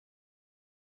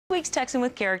Week's Texan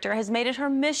with Character has made it her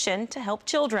mission to help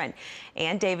children.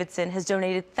 Ann Davidson has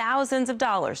donated thousands of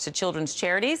dollars to children's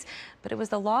charities, but it was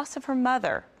the loss of her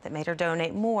mother that made her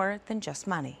donate more than just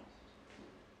money.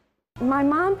 My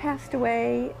mom passed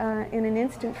away in an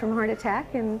instant from a heart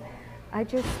attack, and I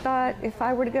just thought if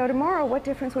I were to go tomorrow, what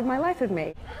difference would my life have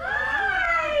made?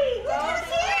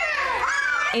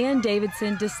 Ann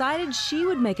Davidson decided she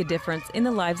would make a difference in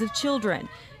the lives of children.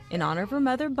 In honor of her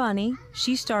mother, Bunny,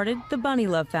 she started the Bunny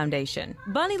Love Foundation.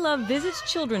 Bunny Love visits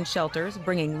children's shelters,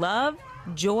 bringing love,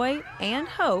 joy, and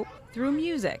hope through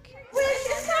music.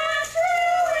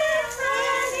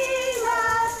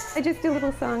 I just do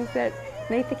little songs that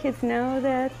make the kids know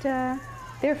that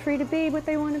they're free to be what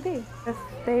they want to be. If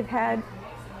they've had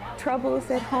troubles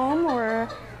at home or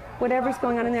whatever's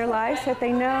going on in their lives, that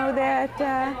they know that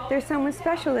there's someone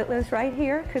special that lives right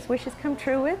here, because wishes come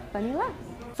true with Bunny Love.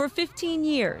 For 15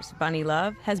 years, Bunny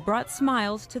Love has brought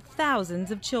smiles to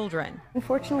thousands of children.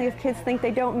 Unfortunately, if kids think they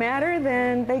don't matter,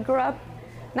 then they grow up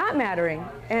not mattering.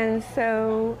 And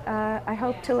so I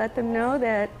hope to let them know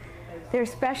that they're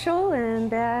special and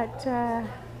that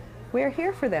we're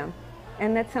here for them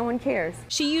and that someone cares.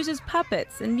 She uses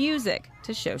puppets and music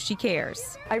to show she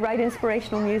cares. I write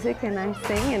inspirational music and I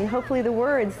sing, and hopefully the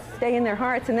words stay in their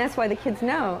hearts, and that's why the kids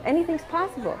know anything's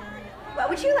possible. What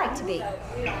would you like to be?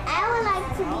 I would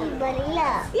like to be Bunny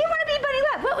Love. You want to be Bunny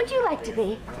Love? What would you like to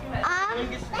be?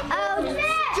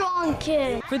 A strong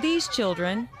kid. For these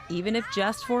children, even if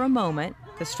just for a moment,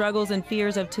 the struggles and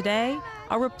fears of today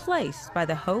are replaced by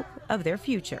the hope of their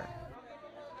future.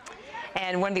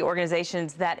 And one of the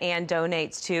organizations that Ann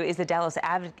donates to is the Dallas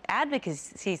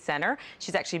Advocacy Center.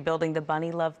 She's actually building the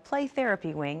Bunny Love Play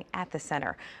Therapy Wing at the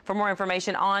center. For more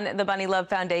information on the Bunny Love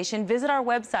Foundation, visit our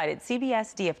website at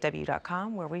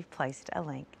cbsdfw.com, where we've placed a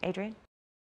link. Adrian?